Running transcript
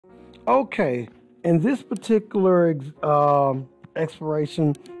Okay, in this particular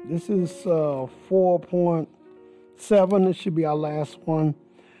expiration, this is 4.7. It should be our last one.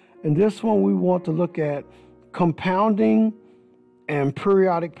 And this one, we want to look at compounding and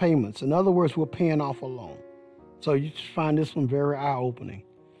periodic payments. In other words, we're paying off a loan. So you find this one very eye-opening.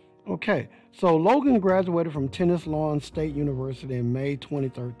 Okay, so Logan graduated from Tennis Lawn State University in May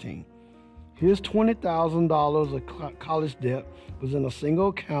 2013. His $20,000 of college debt was in a single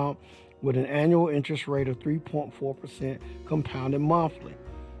account with an annual interest rate of 3.4% compounded monthly.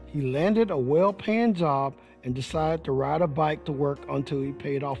 He landed a well-paying job and decided to ride a bike to work until he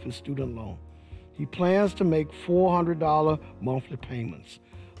paid off his student loan. He plans to make $400 monthly payments.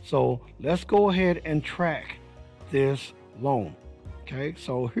 So let's go ahead and track this loan. Okay,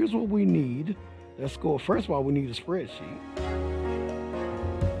 so here's what we need. Let's go. First of all, we need a spreadsheet.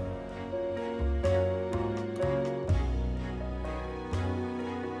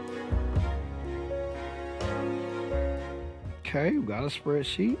 Okay, we got a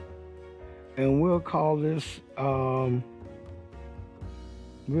spreadsheet, and we'll call this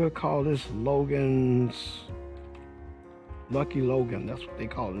Logan's Lucky Logan. That's what they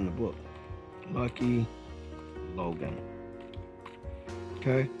call it in the book. Lucky Logan.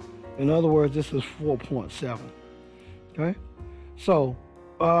 Okay. In other words, this is 4.7. Okay. So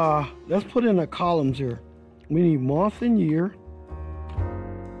let's put in the columns here. We need month and year.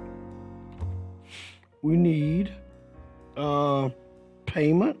 We need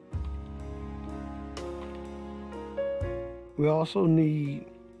payment. We also need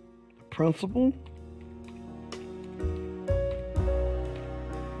principal.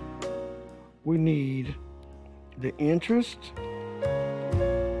 We need the interest.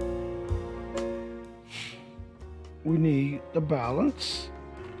 We need the balance,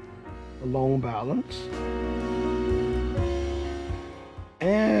 the loan balance.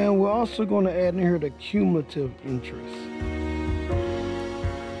 And we're also going to add in here the cumulative interest.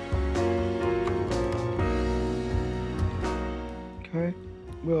 Okay,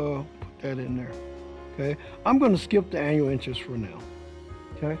 we'll put that in there. Okay, I'm going to skip the annual interest for now.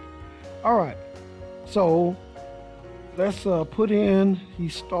 Okay, all right. So let's put in, he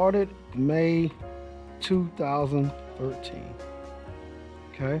started May 2013.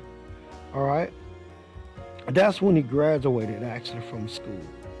 Okay, all right. That's when he graduated actually from school.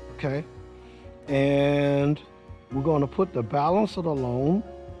 Okay, and we're going to put the balance of the loan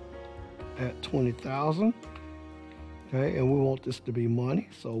at $20,000. Okay, and we want this to be money,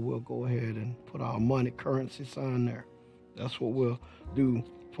 so we'll go ahead and put our money currency sign there. That's what we'll do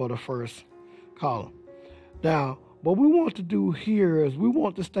for the first column. Now, what we want to do here is we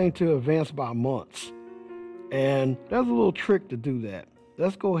want this thing to advance by months. And there's a little trick to do that.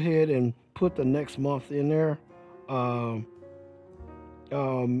 Let's go ahead and put the next month in there.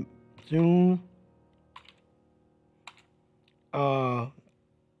 June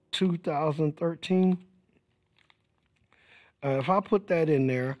 2013. If I put that in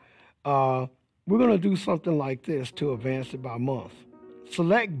there, we're going to do something like this to advance it by month.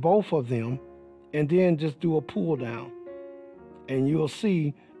 Select both of them and then just do a pull down. And you'll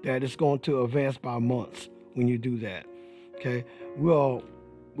see that it's going to advance by months when you do that. Okay, we'll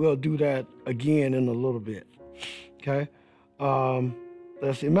do that again in a little bit. Okay,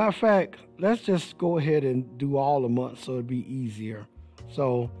 let's see. Matter of fact, let's just go ahead and do all the months so it'll be easier.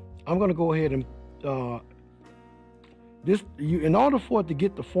 So I'm going to go ahead and in order for it to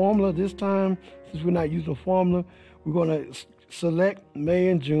get the formula this time, since we're not using a formula, we're going to select May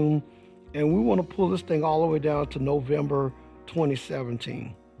and June, and we want to pull this thing all the way down to November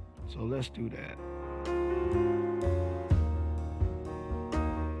 2017. So let's do that.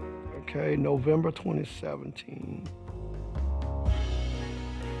 Okay, November 2017.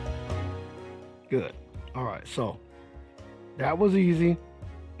 Good. All right, so that was easy.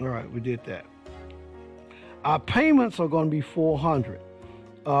 All right, we did that. Our payments are going to be $400.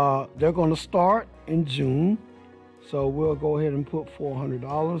 They're going to start in June. So we'll go ahead and put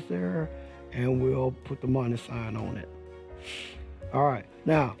 $400 there, and we'll put the money sign on it. All right.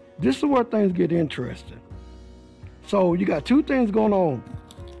 Now, this is where things get interesting. So you got two things going on.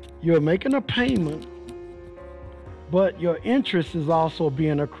 You're making a payment, but your interest is also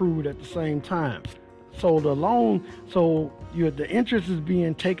being accrued at the same time. So the interest is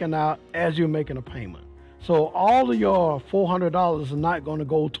being taken out as you're making a payment. So all of your $400 is not going to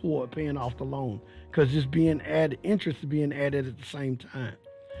go toward paying off the loan because it's being added, interest is being added at the same time.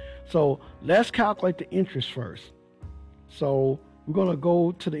 So let's calculate the interest first. So we're going to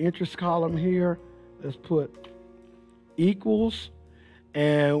go to the interest column here. Let's put equals,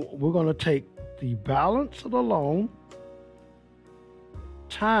 and we're going to take the balance of the loan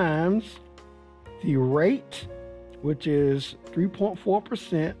times the rate, which is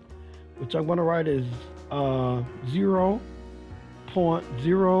 3.4%, which I'm going to write as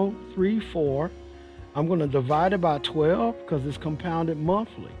 0.034. I'm going to divide it by 12 because it's compounded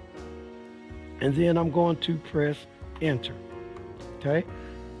monthly. And then I'm going to press enter. Okay.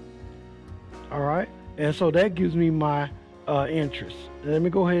 All right. And so that gives me my interest. Let me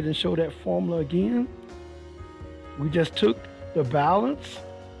go ahead and show that formula again. We just took the balance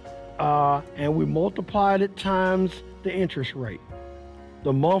and we multiplied it times the interest rate,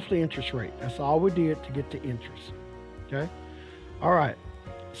 the monthly interest rate. That's all we did to get the interest. Okay. All right.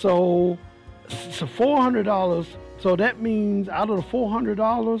 So $400. So that means out of the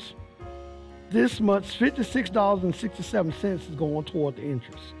 $400, this much, $56.67 is going toward the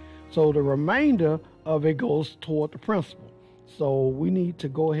interest. So the remainder of it goes toward the principal. So we need to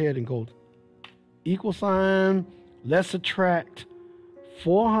go ahead and go equal sign. Let's subtract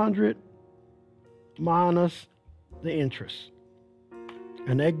 400 minus the interest.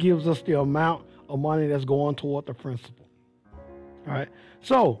 And that gives us the amount of money that's going toward the principal. All right.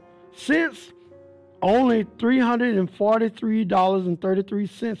 So since only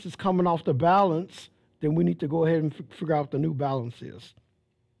 $343.33 is coming off the balance, then we need to go ahead and figure out what the new balance is.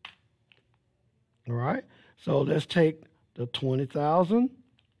 All right. So let's take the 20,000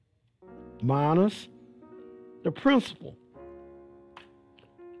 minus the principal.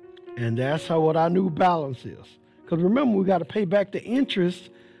 And that's what our new balance is. Because remember, we got to pay back the interest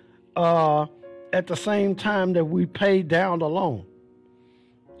at the same time that we pay down the loan.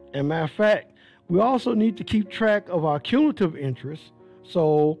 And matter of fact, we also need to keep track of our cumulative interest.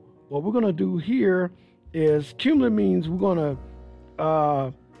 So what we're going to do here is cumulative means we're going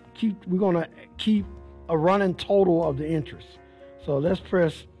to keep a running total of the interest. So let's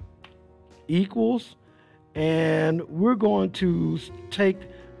press equals, and we're going to take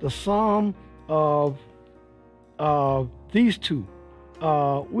the sum of these two.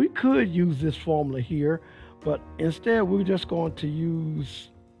 We could use this formula here, but instead we're just going to use,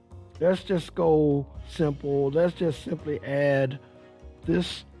 let's just go simple. Let's just simply add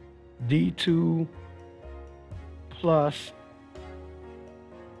this D2 plus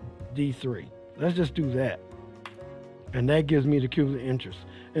D3. Let's just do that. And that gives me the cumulative interest.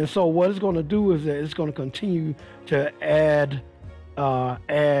 And so what it's going to do is that it's going to continue to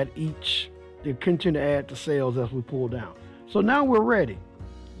continue to add the cells as we pull down. So now we're ready.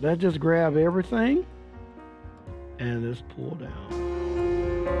 Let's just grab everything and let's pull down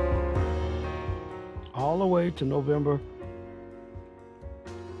all the way to November.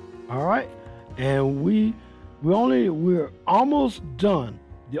 All right. And we're almost done.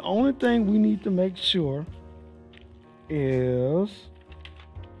 The only thing we need to make sure is,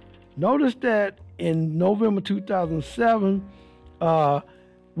 notice that in November 2007,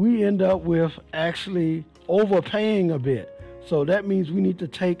 we end up with actually overpaying a bit. So that means we need to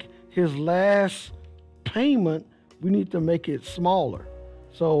take his last payment, we need to make it smaller.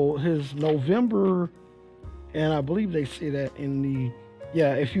 So his November, and I believe they say that in the,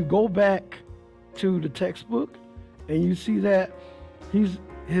 if you go back to the textbook and you see that his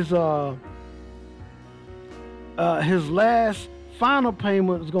last final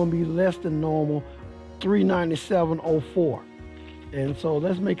payment is going to be less than normal, $397.04. And so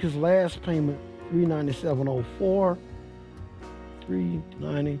let's make his last payment $397.04,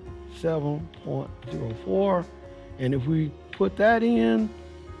 $397.04. And if we put that in,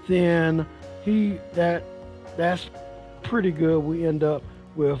 then that's pretty good. We end up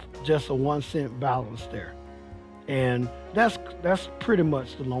with just a 1 cent balance there. And that's pretty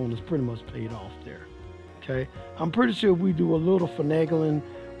much, the loan is pretty much paid off there. Okay. I'm pretty sure if we do a little finagling,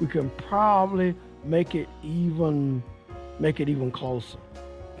 we can probably make it even closer.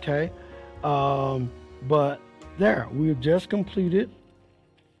 Okay. But there, we've just completed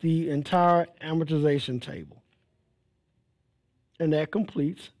the entire amortization table. And that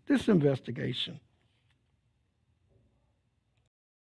completes this investigation.